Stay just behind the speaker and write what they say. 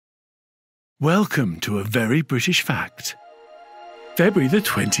Welcome to a very British fact. February the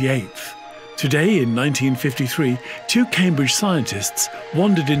 28th. Today in 1953, two Cambridge scientists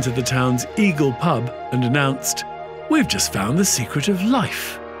wandered into the town's Eagle pub and announced, "We've just found the secret of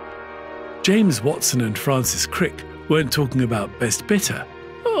life." James Watson and Francis Crick weren't talking about best bitter,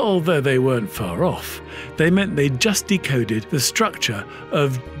 although they weren't far off. They meant they'd just decoded the structure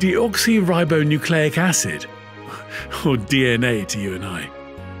of deoxyribonucleic acid, or DNA to you and I.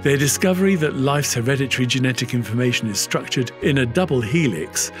 Their discovery that life's hereditary genetic information is structured in a double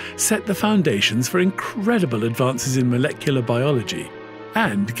helix set the foundations for incredible advances in molecular biology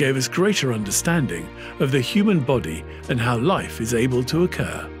and gave us greater understanding of the human body and how life is able to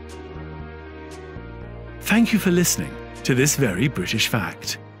occur. Thank you for listening to this very British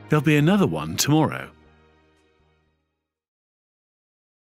fact. There'll be another one tomorrow.